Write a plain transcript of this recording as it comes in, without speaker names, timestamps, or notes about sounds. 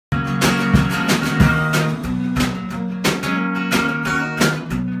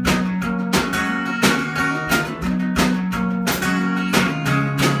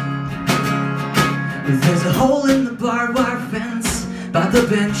There's a hole in the barbed wire fence by the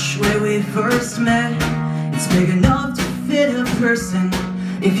bench where we first met. It's big enough to fit a person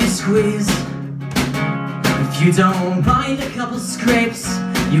if you squeeze. If you don't mind a couple scrapes,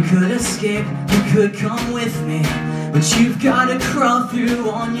 you could escape, you could come with me, but you've gotta crawl through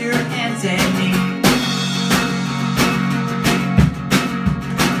on your hands and knees.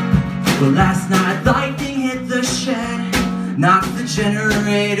 Well, last night lightning hit the shed, knocked the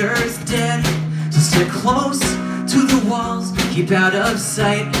generators dead. So stick close to the walls, keep out of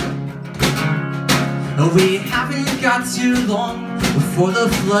sight. We haven't got too long before the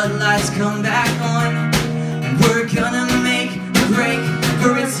floodlights come back on, and we're gonna make a break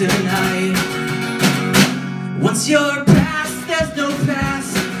for it tonight. Once you're past, there's no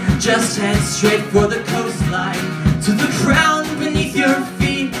pass. Just head straight for the coastline, till the ground beneath your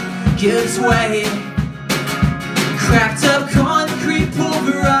feet gives way. Cracked up concrete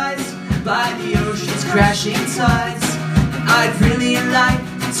pulverized by the ocean's crashing tides. I'd really like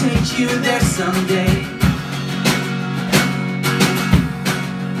to take you there someday.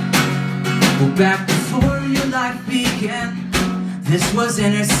 Well, back before your life began, this was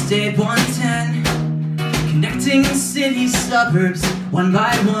Interstate 110, connecting city suburbs one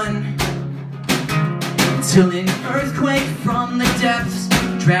by one, till an earthquake from the depths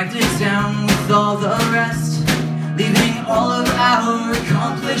dragged it down with all the rest, leaving all of our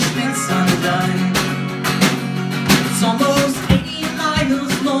accomplishments undone. It's almost 80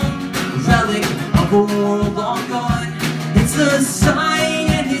 miles long, a relic of a world long gone. It's a sign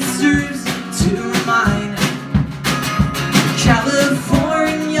and it serves to remind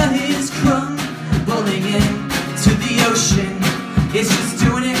California is crumbling into the ocean. It's just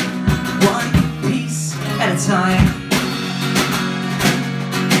doing it one piece at a time.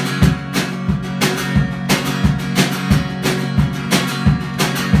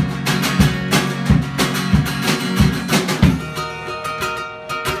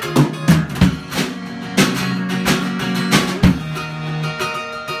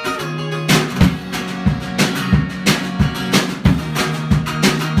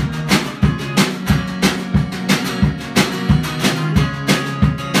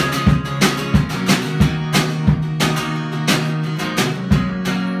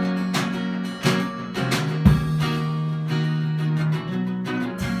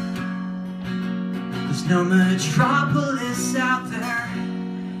 There's no metropolis out there,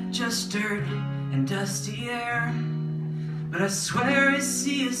 just dirt and dusty air. But I swear I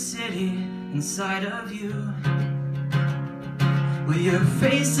see a city inside of you, where your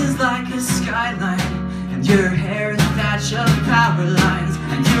face is like a skyline, and your hair is a thatch of power lines,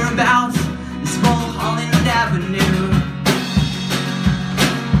 and your mouth is Mulholland Avenue.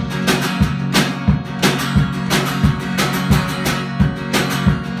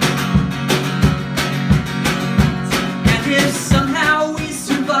 If somehow we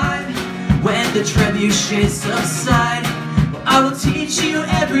survive when the trebuchets subside, well, I will teach you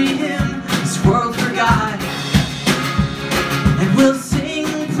every hymn this world forgot, and we'll sing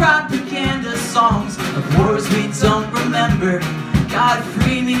propaganda songs of wars we don't remember. God,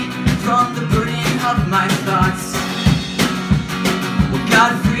 free me from the burden of my